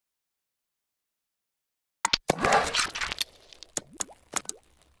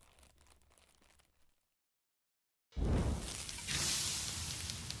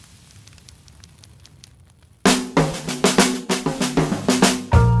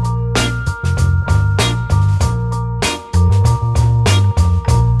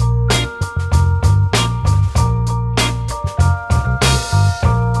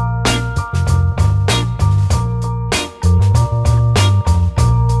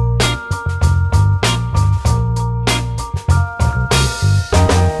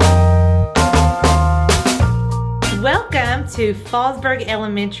to Fallsburg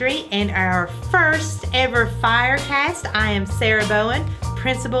Elementary and our first ever FIRECAST. I am Sarah Bowen,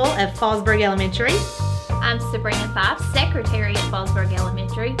 principal at Fallsburg Elementary. I'm Sabrina Fife, secretary at Fallsburg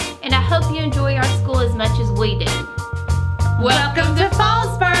Elementary, and I hope you enjoy our school as much as we do. Welcome to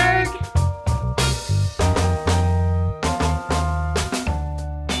Fallsburg!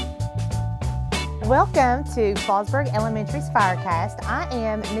 Welcome to Fallsburg Elementary's FIRECAST. I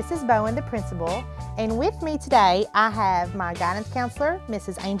am Mrs. Bowen, the principal, and with me today I have my guidance counselor,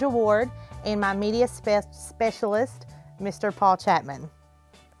 Mrs. Angel Ward, and my media specialist, Mr. Paul Chapman.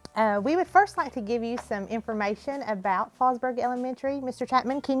 We would first like to give you some information about Fallsburg Elementary. Mr.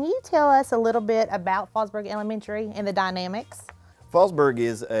 Chapman, can you tell us a little bit about Fallsburg Elementary and the dynamics? Fallsburg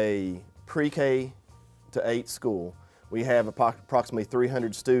is a pre-K to 8 school. We have approximately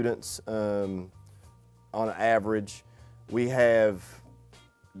 300 students on an average. We have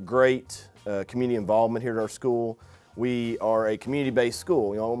great community involvement here at our school. We are a community-based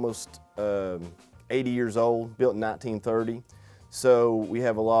school, almost 80 years old, built in 1930. So we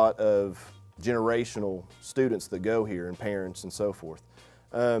have a lot of generational students that go here and parents and so forth.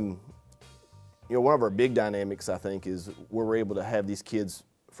 One of our big dynamics, I think, is where we're able to have these kids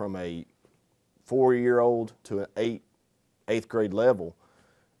from a 4-year-old to an eighth grade level.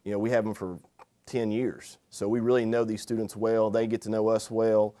 We have them for 10 years. So we really know these students well. They get to know us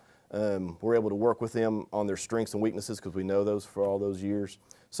well. We're able to work with them on their strengths and weaknesses because we know those for all those years.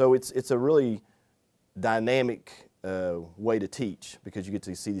 So it's a really dynamic way to teach because you get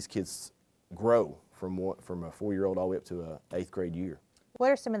to see these kids grow from a 4-year-old all the way up to an 8th grade year.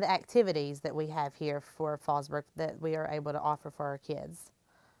 What are some of the activities that we have here for Fallsburg that we are able to offer for our kids?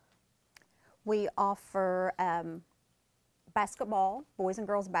 We offer basketball, boys and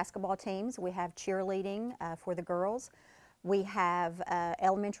girls basketball teams. We have cheerleading for the girls. We have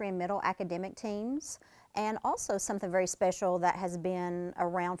elementary and middle academic teams. And also something very special that has been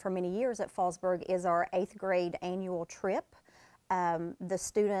around for many years at Fallsburg is our 8th grade annual trip. The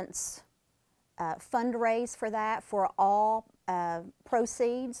students fundraise for that for all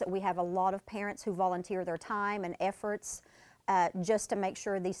proceeds. We have a lot of parents who volunteer their time and efforts just to make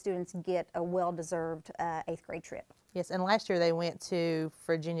sure these students get a well-deserved 8th grade trip. Yes, and last year they went to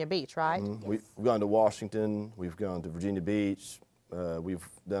Virginia Beach, right? Mm-hmm. Yes. We've gone to Washington, we've gone to Virginia Beach, we've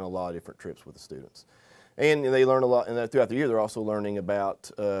done a lot of different trips with the students. And they learn a lot, and throughout the year they're also learning about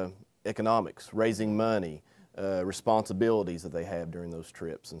economics, raising money, responsibilities that they have during those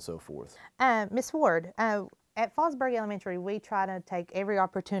trips and so forth. Ms. Ward, at Fallsburg Elementary, we try to take every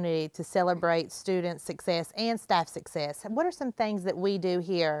opportunity to celebrate student success and staff success. What are some things that we do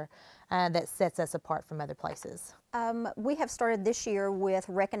here that sets us apart from other places? We have started this year with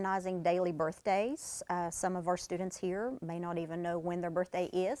recognizing daily birthdays. Some of our students here may not even know when their birthday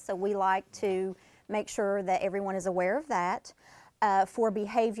is, so we like to make sure that everyone is aware of that. For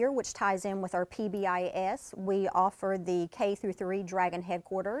behavior, which ties in with our PBIS, we offer the K through 3 Dragon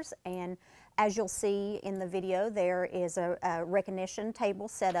Headquarters, and as you'll see in the video, there is a recognition table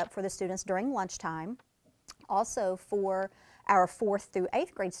set up for the students during lunchtime. Also, for our 4th through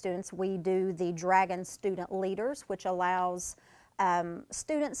 8th grade students, we do the Dragon Student Leaders, which allows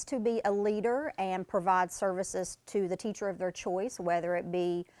students to be a leader and provide services to the teacher of their choice, whether it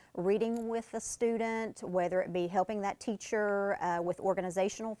be reading with the student, whether it be helping that teacher with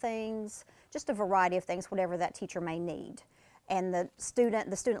organizational things, just a variety of things, whatever that teacher may need. And the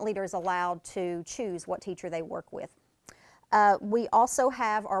student leader is allowed to choose what teacher they work with. We also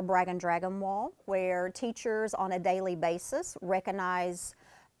have our Brag and Dragon Wall, where teachers on a daily basis recognize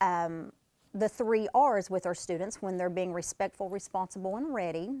the 3 R's with our students when they're being respectful, responsible, and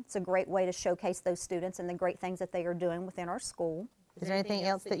ready. It's a great way to showcase those students and the great things that they are doing within our school. Is there anything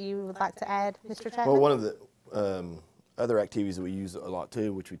else that you would like to add, Mr. Chapman? Well, one of the other activities that we use a lot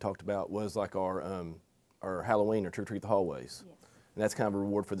too, which we talked about, was like our Halloween or Trick or Treat the Hallways. Yes. And that's kind of a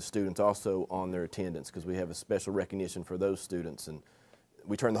reward for the students also on their attendance because we have a special recognition for those students. And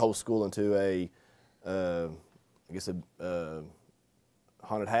we turn the whole school into a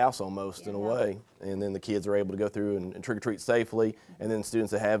haunted house almost in a way. And then the kids are able to go through and trick or treat safely. And then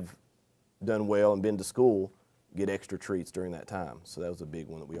students that have done well and been to school get extra treats during that time. So that was a big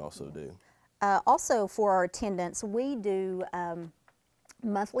one that we also do. Also for our attendance, we do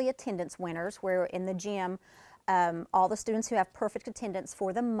monthly attendance winners where in the gym, all the students who have perfect attendance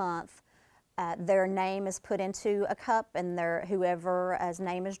for the month, their name is put into a cup and whoever's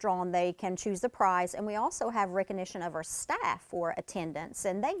name is drawn, they can choose the prize. And we also have recognition of our staff for attendance,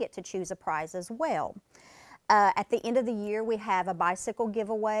 and they get to choose a prize as well. At the end of the year, we have a bicycle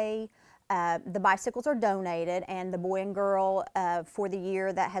giveaway. The bicycles are donated, and the boy and girl for the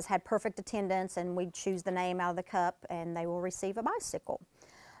year that has had perfect attendance, and we choose the name out of the cup, and they will receive a bicycle.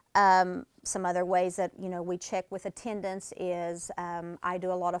 Some other ways that we check with attendance is I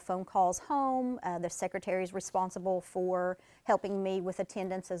do a lot of phone calls home. The secretary is responsible for helping me with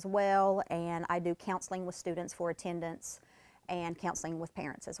attendance as well, and I do counseling with students for attendance and counseling with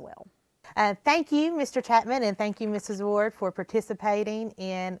parents as well. Thank you, Mr. Chapman, and thank you, Mrs. Ward, for participating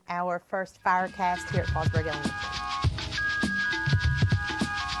in our first FIRECAST here at Fallsburg Elementary.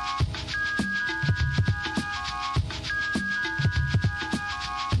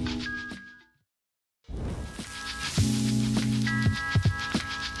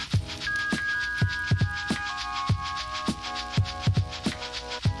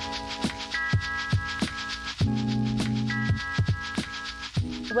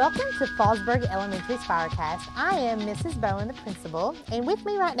 Welcome to Fallsburg Elementary's FIRECAST. I am Mrs. Bowen, the principal, and with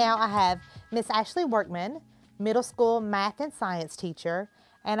me right now I have Miss Ashley Workman, middle school math and science teacher,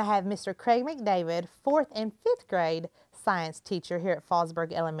 and I have Mr. Craig McDavid, 4th and 5th grade science teacher here at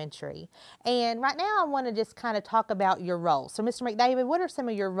Fallsburg Elementary. And right now I want to just kind of talk about your roles. So Mr. McDavid, what are some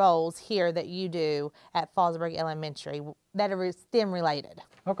of your roles here that you do at Fallsburg Elementary that are STEM related?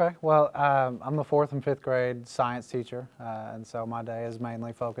 Okay, well, I'm the 4th and 5th grade science teacher, and so my day is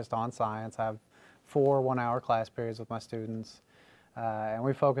mainly focused on science. I have 4 one-hour class periods with my students, and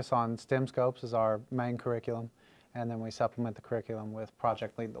we focus on STEM scopes as our main curriculum, and then we supplement the curriculum with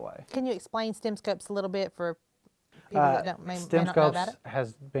Project Lead the Way. Can you explain STEM scopes a little bit for people that may STEM not know scopes about it?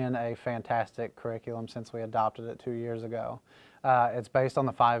 has been a fantastic curriculum since we adopted it 2 years ago. It's based on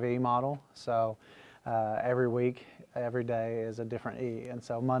the 5E model, so every week, every day is a different E, and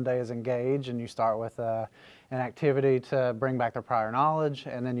so Monday is engage, and you start with an activity to bring back their prior knowledge,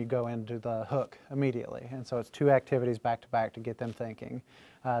 and then you go into the hook immediately, and so it's 2 activities back to back to get them thinking.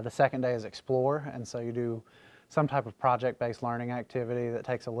 The second day is explore, and so you do some type of project-based learning activity that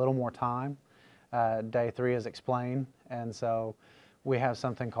takes a little more time. Day 3 is explain, and so we have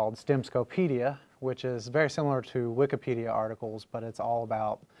something called STEMscopedia, which is very similar to Wikipedia articles, but it's all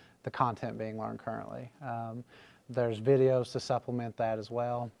about the content being learned currently. There's videos to supplement that as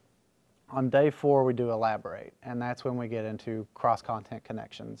well. On day 4, we do elaborate, and that's when we get into cross-content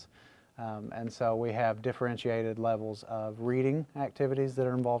connections. And so we have differentiated levels of reading activities that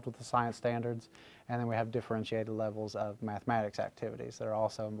are involved with the science standards, and then we have differentiated levels of mathematics activities that are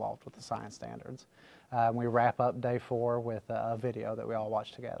also involved with the science standards. We wrap up day 4 with a video that we all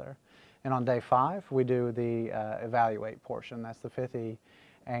watch together. And on day 5, we do the evaluate portion. That's the 5th E.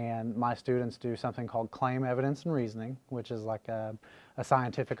 And my students do something called claim, evidence, and reasoning, which is like a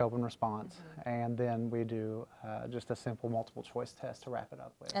scientific open response. And then we do just a simple multiple choice test to wrap it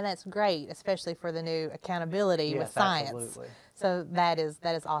up with. And that's great, especially for the new accountability with science. Absolutely. So that is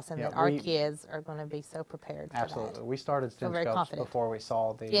awesome Yeah, that our kids are going to be so prepared for Absolutely. that. We started STEM scopes before we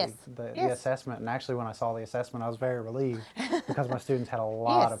saw the assessment, and actually when I saw the assessment I was very relieved because my students had a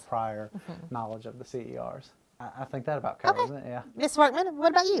lot of prior knowledge of the CERs. I think that about covers it, yeah. Ms. Workman,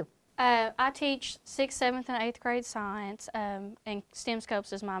 what about you? I teach 6th, 7th, and 8th grade science, and STEM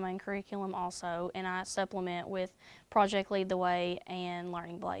Scopes is my main curriculum also, and I supplement with Project Lead the Way and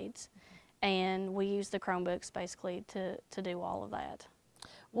Learning Blades. And we use the Chromebooks basically to do all of that.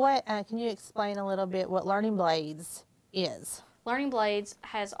 What can you explain a little bit what Learning Blades is? Learning Blades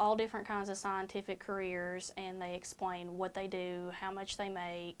has all different kinds of scientific careers, and they explain what they do, how much they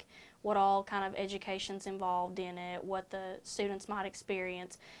make, what all kind of education's involved in it, what the students might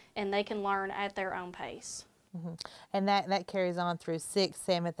experience, and they can learn at their own pace. And that carries on through 6th,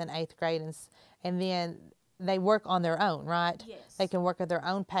 7th, and 8th grade, and then they work on their own, right? Yes. They can work at their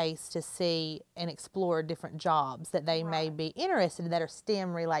own pace to see and explore different jobs that they may be interested in that are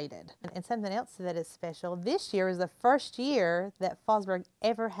STEM related. And something else that is special, this year is the first year that Fallsburg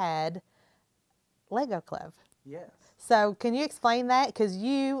ever had Lego Club. Yes. So can you explain that? Because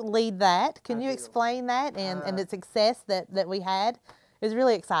you lead that. Can you explain that and the success that we had? It was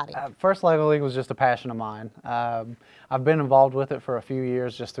really exciting. First Lego League was just a passion of mine. I've been involved with it for a few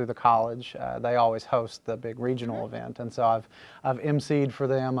years just through the college. They always host the big regional event, and so I've emceed for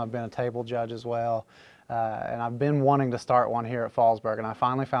them. I've been a table judge as well, and I've been wanting to start one here at Fallsburg, and I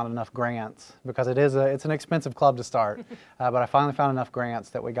finally found enough grants because it's an expensive club to start, but I finally found enough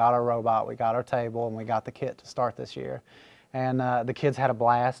grants that we got our robot, we got our table, and we got the kit to start this year. And the kids had a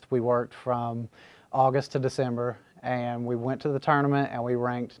blast. We worked from August to December, and we went to the tournament and we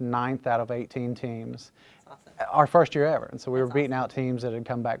ranked 9th out of 18 teams. Awesome. Our first year ever, and so we were beating out teams that had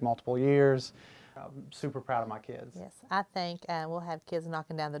come back multiple years. super proud of my kids. Yes, I think we'll have kids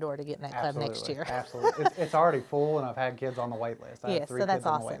knocking down the door to get in that club next year. Absolutely. It's already full, and I've had kids on the wait list. I have 3 so that's kids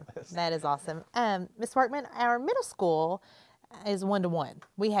on awesome. the wait list. That is awesome. Ms. Workman, our middle school is 1-to-1.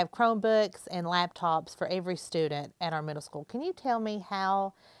 We have Chromebooks and laptops for every student at our middle school. Can you tell me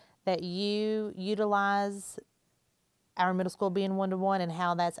how that you utilize our middle school being 1-to-1 and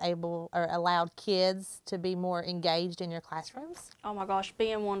how that's able or allowed kids to be more engaged in your classrooms? Oh my gosh,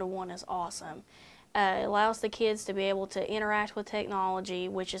 being 1-to-1 is awesome. It allows the kids to be able to interact with technology,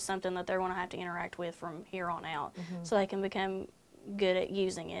 which is something that they're going to have to interact with from here on out, so they can become good at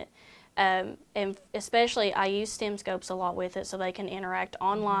using it. And especially, I use STEMscopes a lot with it, so they can interact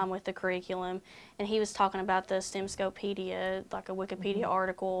online with the curriculum. And he was talking about the STEMscopedia, like a Wikipedia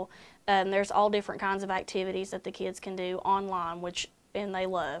article. There's all different kinds of activities that the kids can do online, and they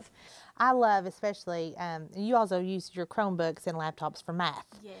love. I love, especially, you also use your Chromebooks and laptops for math.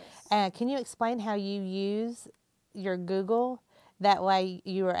 Yes. Can you explain how you use your Google? That way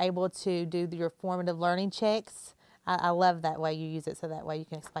you are able to do your formative learning checks. I love that way you use it, so that way you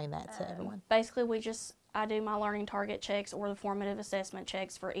can explain that to everyone. Basically, I do my learning target checks or the formative assessment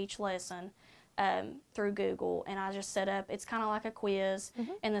checks for each lesson through Google, and I just set up, it's kind of like a quiz,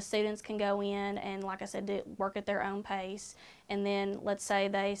 and the students can go in and, like I said, work at their own pace, and then let's say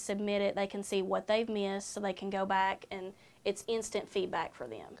they submit it, they can see what they've missed, so they can go back, and it's instant feedback for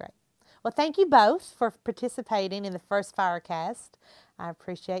them. Great. Well, thank you both for participating in the first FIRECAST. I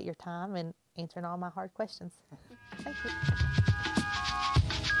appreciate your time and answering all my hard questions. Thank you.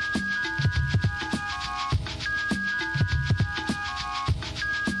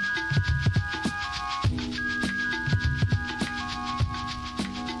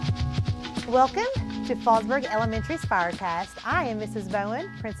 Welcome to Fallsburg Elementary's FIRECAST. I am Mrs. Bowen,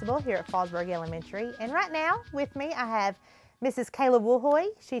 principal here at Fallsburg Elementary, and right now with me I have Mrs. Kayla Woolhoy.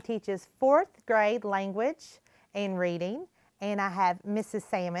 She teaches 4th grade language and reading, and I have Mrs.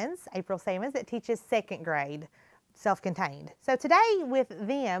 Salmons, April Salmons, that teaches 2nd grade, self-contained. So today with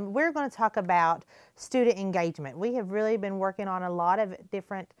them, we're going to talk about student engagement. We have really been working on a lot of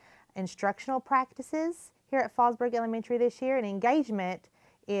different instructional practices here at Fallsburg Elementary this year, and engagement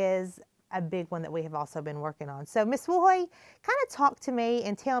is a big one that we have also been working on. So Ms. Woolhoy, kind of talk to me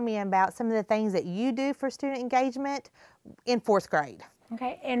and tell me about some of the things that you do for student engagement in 4th grade.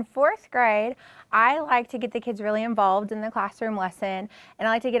 Okay, in 4th grade, I like to get the kids really involved in the classroom lesson, and I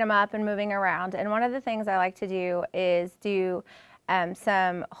like to get them up and moving around. And one of the things I like to do is do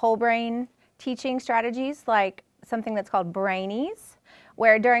some whole brain teaching strategies, like something that's called brainies,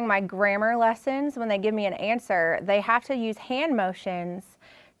 where during my grammar lessons, when they give me an answer, they have to use hand motions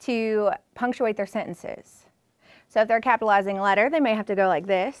to punctuate their sentences. So if they're capitalizing a letter, they may have to go like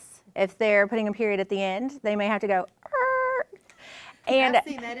this. If they're putting a period at the end, they may have to go, and I've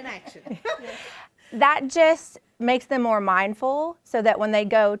seen that in action. that just makes them more mindful, so that when they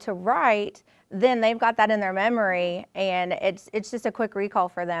go to write, then they've got that in their memory, and it's just a quick recall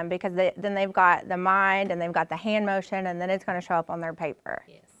for them, because then they've got the mind and they've got the hand motion, and then it's going to show up on their paper.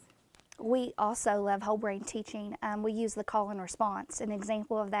 Yes. We also love whole brain teaching. We use the call and response. An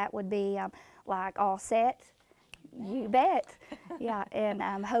example of that would be like all set, you bet. Yeah,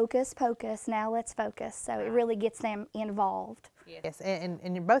 and hocus pocus, now let's focus. So it really gets them involved. Yes,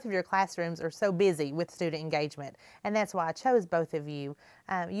 and both of your classrooms are so busy with student engagement, and that's why I chose both of you.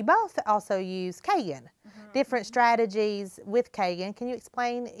 You both also use Kagan, different strategies with Kagan. Can you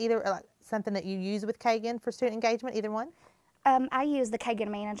explain either something that you use with Kagan for student engagement, either one? I use the Kagan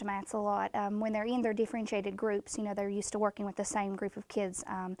manage mats a lot. When they're in their differentiated groups, you know, they're used to working with the same group of kids.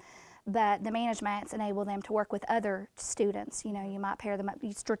 But the manage mats enable them to work with other students. You know, you might pair them up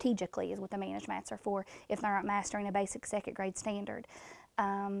strategically, is what the manage mats are for, if they're not mastering a basic 2nd grade standard.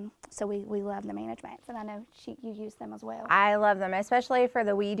 So we love the manage mats, and I know you use them as well. I love them, especially for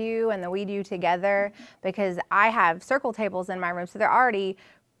the We Do and the We Do Together, because I have circle tables in my room, so they're already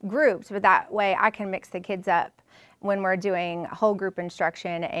groups, but that way I can mix the kids up when we're doing whole group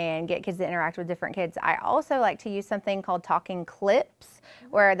instruction and get kids to interact with different kids. I also like to use something called talking clips,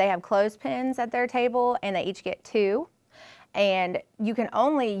 where they have clothespins at their table and they each get 2. And you can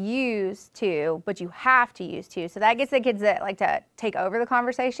only use 2, but you have to use 2. So that gets the kids that like to take over the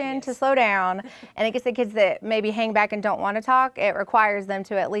conversation to slow down, and it gets the kids that maybe hang back and don't want to talk. It requires them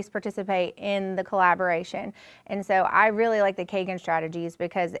to at least participate in the collaboration. And so I really like the Kagan strategies,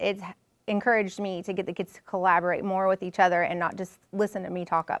 because it's encouraged me to get the kids to collaborate more with each other and not just listen to me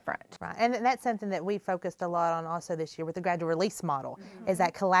talk up front. Right, and that's something that we focused a lot on also this year with the gradual release model, is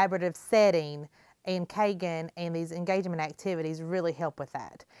that collaborative setting, and Kagan and these engagement activities really help with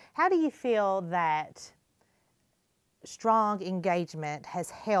that. How do you feel that strong engagement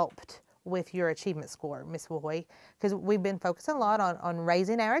has helped with your achievement score, Ms. Woy? Because we've been focusing a lot on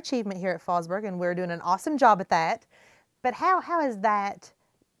raising our achievement here at Fallsburg, and we're doing an awesome job at that. But how has that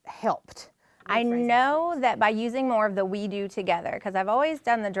helped? I know that by using more of the we do together, because I've always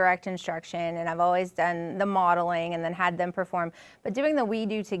done the direct instruction and I've always done the modeling and then had them perform, but doing the we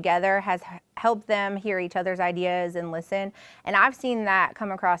do together has helped them hear each other's ideas and listen, and I've seen that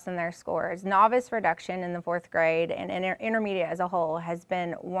come across in their scores. Novice reduction in the 4th grade and intermediate as a whole has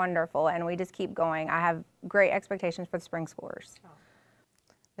been wonderful, and we just keep going. I have great expectations for the spring scores.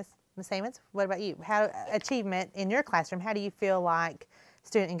 Ms. Hammonds, what about you? How achievement in your classroom, how do you feel like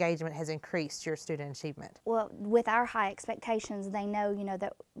student engagement has increased your student achievement? Well, with our high expectations, they know,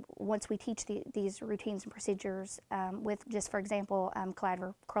 that once we teach these routines and procedures with just, for example,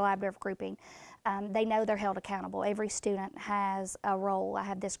 collaborative grouping, they know they're held accountable. Every student has a role. I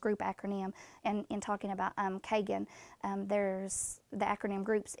have this group acronym, and in talking about KAGAN, there's the acronym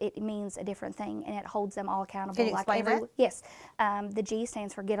groups. It means a different thing, and it holds them all accountable. Can you explain that? Yes. The G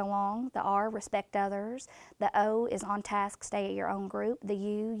stands for get along. The R, respect others. The O is on task, stay at your own group. The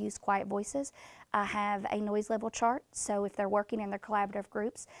U, use quiet voices. I have a noise level chart, so if they're working in their collaborative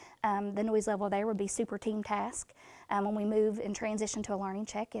groups, the noise level there would be super team task. When we move and transition to a learning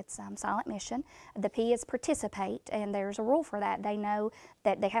check, it's silent mission. The P is participate, and there's a rule for that. They know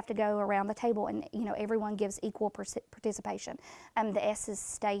that they have to go around the table, and everyone gives equal participation. The S is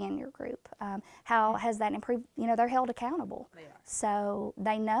stay in your group. How has that improved? They're held accountable, so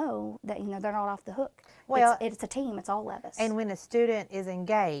they know that they're not off the hook. Well, it's a team. It's all of us. And when a student is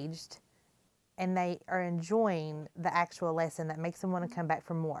engaged and they are enjoying the actual lesson, that makes them want to come back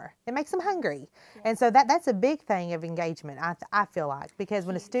for more. It makes them hungry. Yeah. And so that's a big thing of engagement, I feel like, because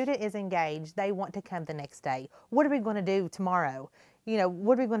when a student is engaged, they want to come the next day. What are we going to do tomorrow?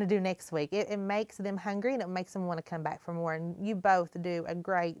 What are we going to do next week? It makes them hungry, and it makes them want to come back for more. And you both do a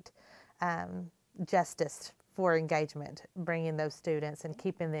great justice for engagement, bringing those students and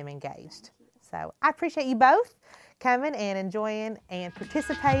keeping them engaged. So I appreciate you both coming and enjoying and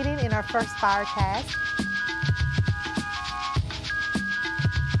participating in our first FIRECAST.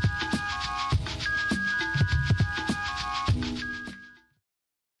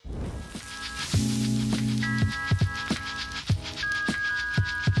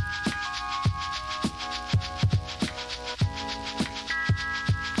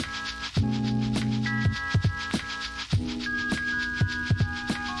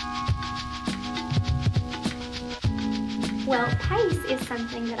 Well, PACE is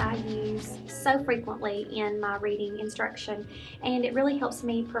something that I use so frequently in my reading instruction, and it really helps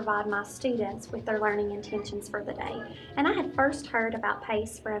me provide my students with their learning intentions for the day. And I had first heard about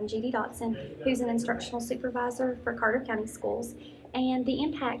PACE from Judy Dotson, who's an instructional supervisor for Carter County Schools, and the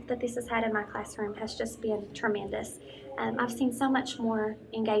impact that this has had in my classroom has just been tremendous. I've seen so much more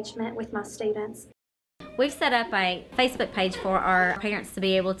engagement with my students. We've set up a Facebook page for our parents to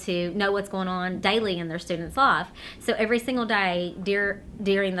be able to know what's going on daily in their students' life. So every single day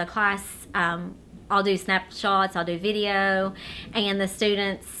during the class, I'll do snapshots, I'll do video, and the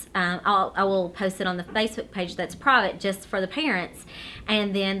students, I will post it on the Facebook page that's private just for the parents,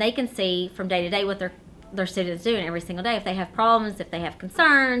 and then they can see from day to day what their students doing every single day. If they have problems, if they have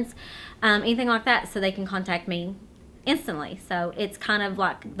concerns, anything like that, so they can contact me instantly. So it's kind of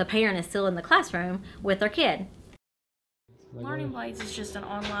like the parent is still in the classroom with their kid. Learning Blades is just an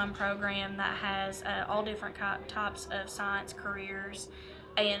online program that has all different types of science careers,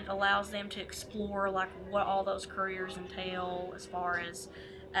 and allows them to explore like what all those careers entail, as far as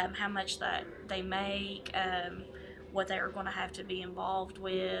how much that they make, what they are going to have to be involved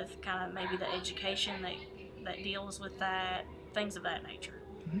with, kind of maybe the education that deals with that, things of that nature.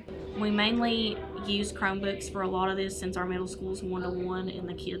 We mainly use Chromebooks for a lot of this, since our middle school is 1-to-1 and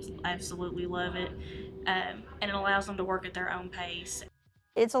the kids absolutely love it, and it allows them to work at their own pace.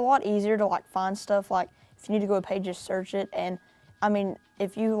 It's a lot easier to find stuff, like if you need to go to a page, just search it. And I mean,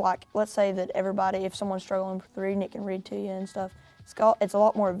 if you let's say that if someone's struggling with reading, it can read to you and stuff. It's a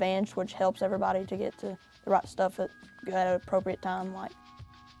lot more advanced, which helps everybody to get to the right stuff at an appropriate time.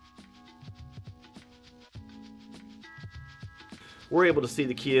 We're able to see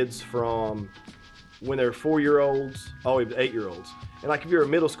the kids from when they're 4-year-olds all the way to 8-year-olds. And if you're a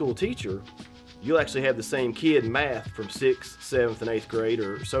middle school teacher, you'll actually have the same kid in math from 6th, 7th, and 8th grade,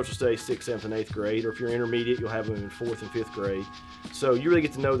 or social studies 6th, 7th, and 8th grade, or if you're intermediate, you'll have them in 4th and 5th grade. So you really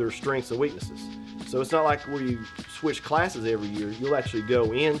get to know their strengths and weaknesses. So it's not like where you switch classes every year. You'll actually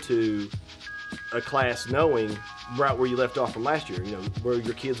go into a class knowing right where you left off from last year, where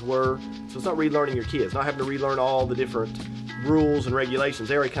your kids were. So it's not relearning your kids, not having to relearn all the different rules and regulations.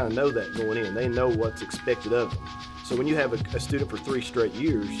 They already kind of know that going in. They know what's expected of them. So when you have a student for 3 straight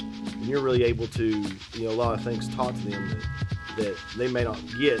years, and you're really able to, a lot of things taught to them that they may not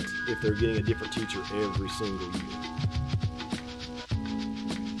get if they're getting a different teacher every single year.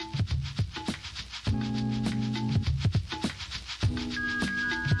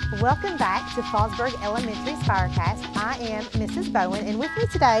 Welcome back to Fallsburg Elementary's FIRECAST. I am Mrs. Bowen, and with me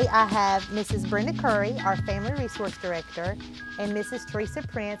today I have Mrs. Brenda Curry, our Family Resource Director, and Mrs. Teresa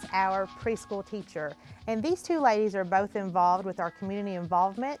Prince, our preschool teacher. And these two ladies are both involved with our community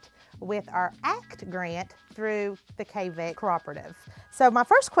involvement with our ACT grant through the KVEC Cooperative. So my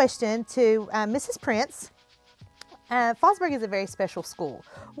first question to Mrs. Prince, Fallsburg is a very special school.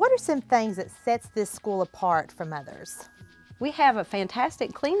 What are some things that sets this school apart from others? We have a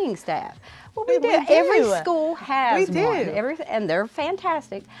fantastic cleaning staff. Well, we do. Every school has one, and they're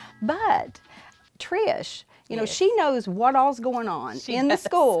fantastic. But Trish, you know, she knows what all's going on in the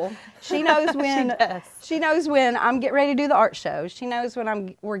school. She knows when she knows when I'm getting ready to do the art show. She knows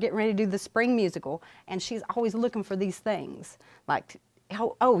when we're getting ready to do the spring musical, and she's always looking for these things like,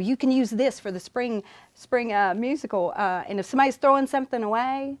 oh, you can use this for the spring musical. And if somebody's throwing something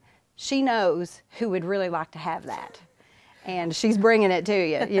away, she knows who would really like to have that. And she's bringing it to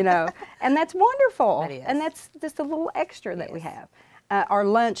you, you know, and that's wonderful. That is. And that's just a little extra that we have. Our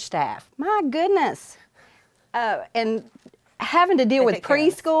lunch staff, my goodness, and having to deal with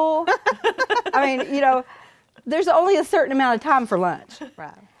preschool. I mean, you know, there's only a certain amount of time for lunch,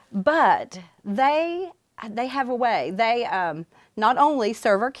 right? But they have a way. They not only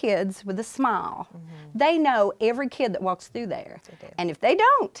serve our kids with a smile, they know every kid that walks through there, and if they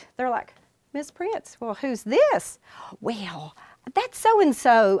don't, they're like, Miss Prince, well, who's this? Well, that's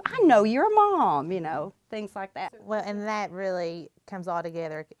so-and-so. I know your mom, you know, things like that. Well, and that really comes all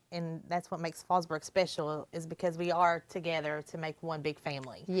together, and that's what makes Fallsburg special, is because we are together to make one big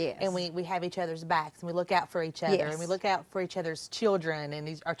family. Yes. And we have each other's backs, and we look out for each other, and we look out for each other's children,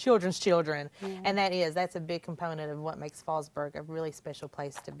 and our children's children, and that's a big component of what makes Fallsburg a really special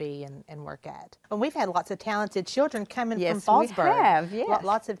place to be and work at. And we've had lots of talented children coming from Fallsburg. We have, yes.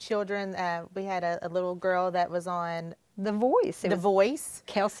 Lots of children. We had a little girl that was on The Voice. The Voice.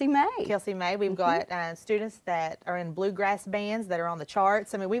 Kelsey May. Kelsey May. We've got students that are in bluegrass bands that are on the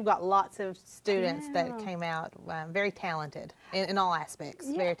charts. I mean, we've got lots of students that came out very talented in all aspects.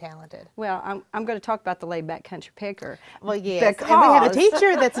 Yeah. Very talented. Well, I'm going to talk about the laid-back country picker. Well, yes. And we have a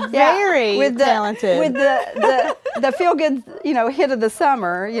teacher that's very talented. With the feel-good, you know, hit of the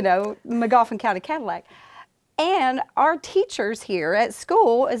summer, you know, McGoffin County Cadillac. And our teachers here at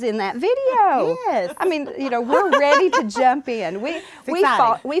school is in that video. Yes. I mean, you know, we're ready to jump in.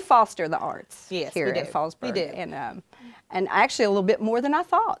 We foster the arts here at Fallsburg. We do. And actually a little bit more than I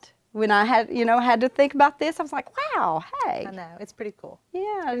thought. When I had to think about this, I was like, wow, hey. I know, it's pretty cool.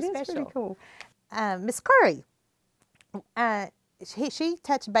 Yeah, it's pretty cool. Miss Curry, she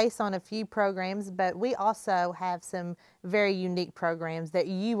touched base on a few programs, but we also have some very unique programs that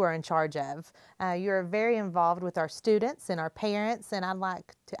you are in charge of. You're very involved with our students and our parents, and I'd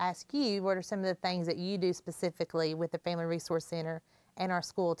like to ask you, what are some of the things that you do specifically with the Family Resource Center and our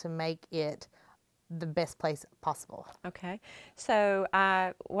school to make it the best place possible? Okay, so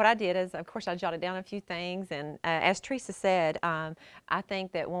what I did is, of course, I jotted down a few things, and as Teresa said, I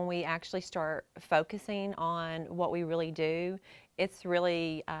think that when we actually start focusing on what we really do, it's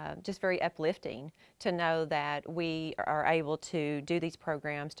really just very uplifting to know that we are able to do these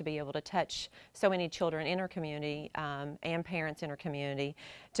programs, to be able to touch so many children in our community and parents in our community,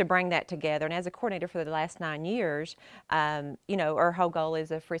 to bring that together. And as a coordinator for the last 9 years, you know, our whole goal as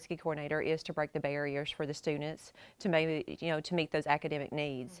a Frisky coordinator is to break the barriers for the students to maybe, you know, to meet those academic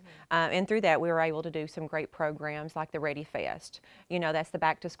needs. And through that, we were able to do some great programs like the Ready Fest. You know, that's the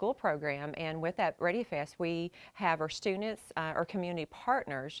back to school program. And with that Ready Fest, we have our students, our community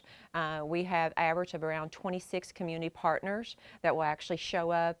partners. We have average of around 26 community partners that will actually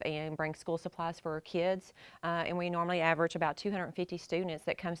show up and bring school supplies for our kids. And we normally average about 250 students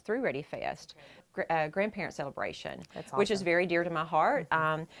that comes through Ready Fest. Grandparent celebration, which is very dear to my heart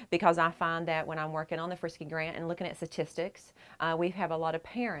because I find that when I'm working on the Frisky grant and looking at statistics, we have a lot of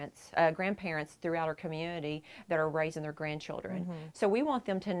parents, grandparents throughout our community that are raising their grandchildren. So we want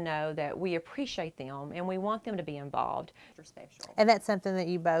them to know that we appreciate them and we want them to be involved. And that's something that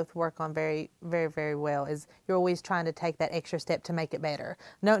you both work on very, very, very well, is you're always trying to take that extra step to make it better.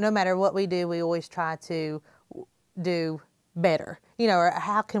 No matter what we do, we always try to do better, you know, or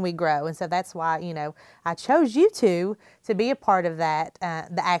how can we grow? And so that's why, you know, I chose you two to be a part of that,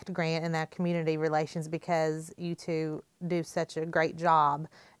 the ACT grant and that community relations, because you two do such a great job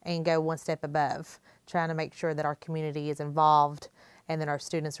and go one step above, trying to make sure that our community is involved and that our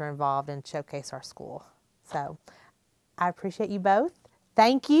students are involved and showcase our school. So I appreciate you both.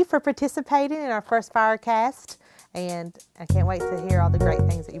 Thank you for participating in our first FIRECAST, and I can't wait to hear all the great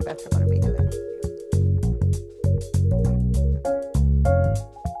things that you both are going to be doing.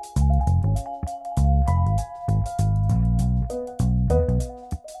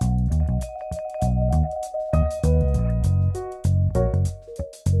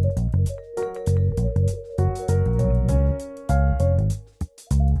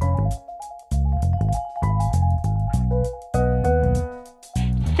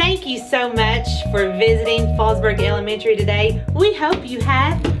 Thank you so much for visiting Fallsburg Elementary today. We hope you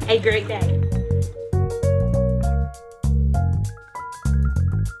have a great day.